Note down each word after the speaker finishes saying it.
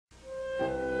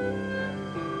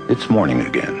It's morning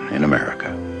again in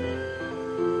America.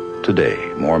 Today,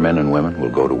 more men and women will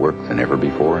go to work than ever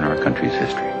before in our country's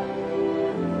history.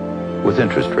 With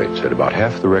interest rates at about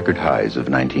half the record highs of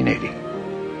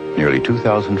 1980, nearly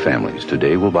 2,000 families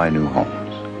today will buy new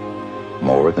homes,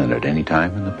 more than at any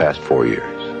time in the past 4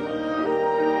 years.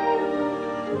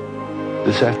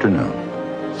 This afternoon,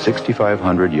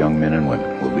 6,500 young men and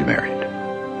women will be married.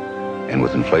 And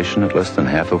with inflation at less than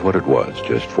half of what it was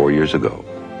just 4 years ago,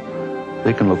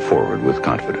 they can look forward with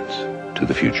confidence to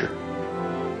the future.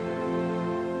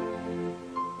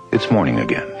 It's morning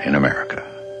again in America.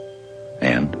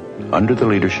 And under the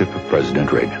leadership of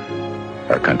President Reagan,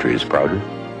 our country is prouder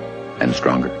and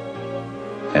stronger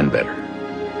and better.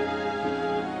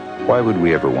 Why would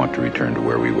we ever want to return to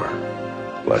where we were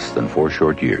less than 4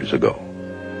 short years ago?